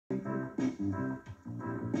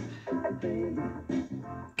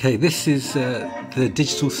Okay, this is the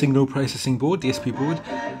digital signal processing board, DSP board,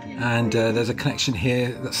 and there's a connection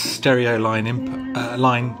here, that's stereo line input,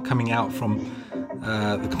 line coming out from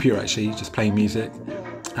the computer actually, just playing music,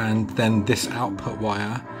 and then this output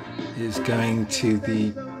wire is going to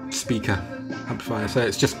the speaker amplifier, so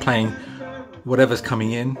it's just playing whatever's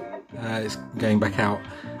coming in, it's going back out,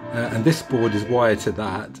 and this board is wired to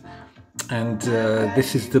that, and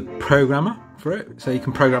this is the programmer for it, so you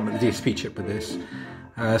can program the DSP chip with this.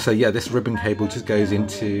 So yeah, this ribbon cable just goes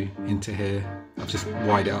into here. I've just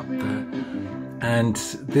wired it up there, and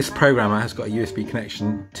this programmer has got a USB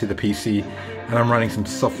connection to the PC, and I'm running some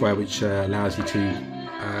software which allows you to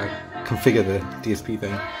configure the DSP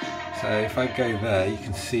thing. So if I go there, you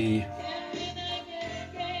can see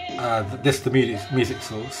this is the music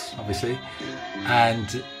source, obviously,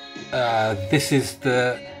 and this is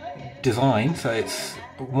the design. So it's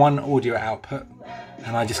one audio output,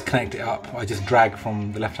 and I just connect it up. I just drag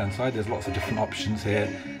from the left hand side. There's lots of different options here,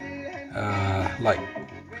 like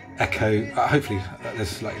echo, hopefully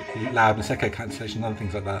there's like loudness, echo cancellation, other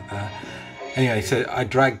things like that. Anyway, so I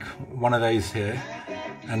drag one of those here,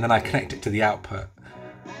 and then I connect it to the output,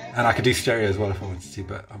 and I could do stereo as well if I wanted to,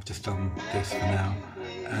 but I've just done this for now,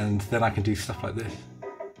 and then I can do stuff like this.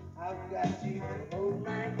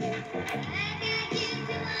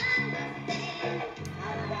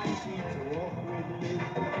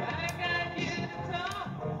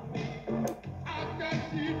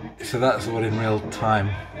 So that's all in real time.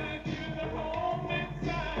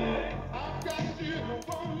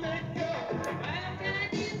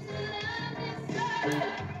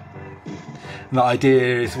 And the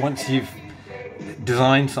idea is, once you've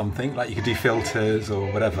designed something, like you could do filters or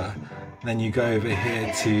whatever, then you go over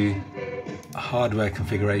here to hardware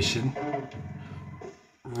configuration,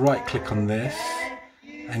 right click on this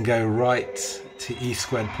and go right to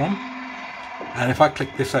E2PROM, and if I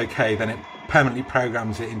click this OK, then it permanently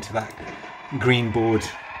programs it into that green board.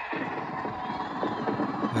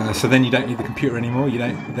 So then you don't need the computer anymore. You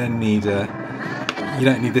don't then need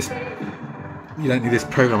this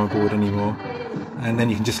programmer board anymore. And then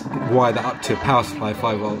you can just wire that up to a power supply,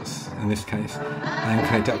 5 volts in this case, and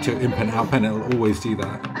connect it up to input and output, and it will always do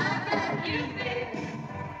that.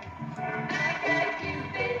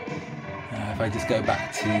 If I just go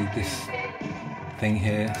back to this thing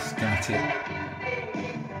here, schematic,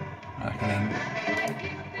 I can then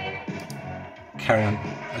carry on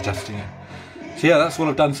adjusting it. So yeah, that's what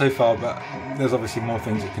I've done so far, but there's obviously more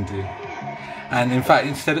things it can do. And in fact,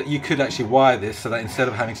 you could actually wire this so that instead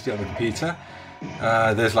of having to do it on the computer,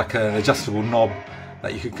 there's like an adjustable knob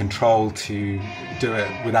that you could control to do it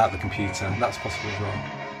without the computer. That's possible as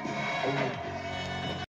well.